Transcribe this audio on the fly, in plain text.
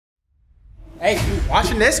Hey, you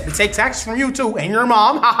watching this? We take taxes from you too, and your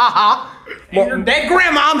mom, ha ha ha. And your dead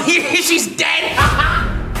grandmom, she's dead, ha ha.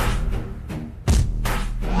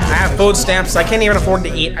 I have food stamps. I can't even afford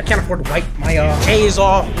to eat. I can't afford to wipe my K's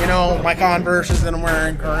off, you know, my Converses that I'm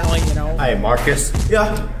wearing currently, you know. Hi, Marcus.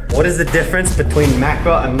 Yeah. What is the difference between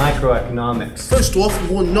macro and microeconomics? First off,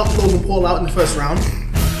 we will knock Logan Paul out in the first round.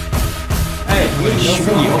 Hey,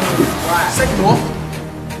 Second off,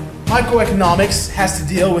 microeconomics has to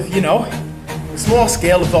deal with, you know, small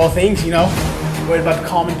scale of all things, you know. Worried about the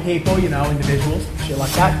common people, you know, individuals, shit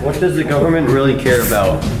like that. What does the government really care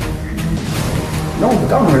about? No, the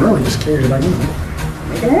government really just cares about you.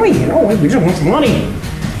 Making money, you know, we just want some money.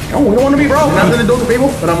 You know, we don't want to be broke. Nothing to do with people,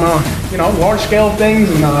 but I'm, you know, large scale things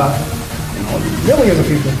and, you know, millions of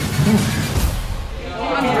people.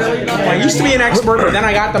 I used to be an expert, but then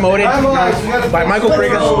I got demoted by Michael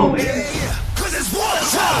Krieger.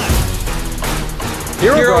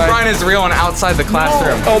 Hero Brian is real and outside the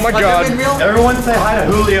classroom. Oh my god. Everyone say hi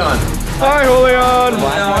to Julian. Hi, Julian.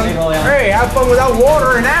 Hey, have fun without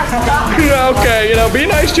water in Africa. Okay, you know, be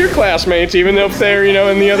nice to your classmates, even if they're, you know,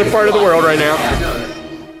 in the other part of the world right now.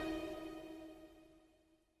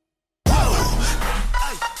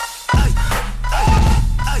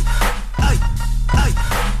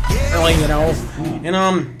 Really, you know,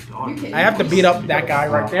 and I have to beat up that guy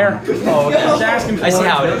right there. Oh, just asking for I see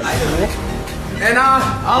how it is. And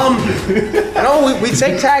you know, we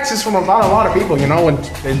take taxes from about a lot of people. You know, when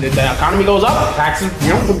the economy goes up, taxes, you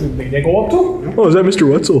know, they go up too. Oh, is that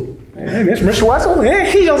Mr. Wetzel? Hey, Mr. Wetzel,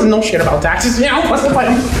 he doesn't know shit about taxes. You know, what's the point?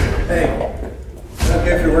 Hey, I don't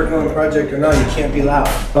care if you're working on a project or not. You can't be loud.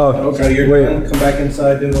 Oh, So you're done. Come back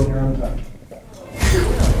inside. Do it on your own time.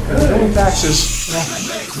 Taxes. You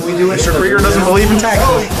know, we do it. Mr. Krieger doesn't believe in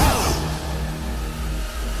taxes.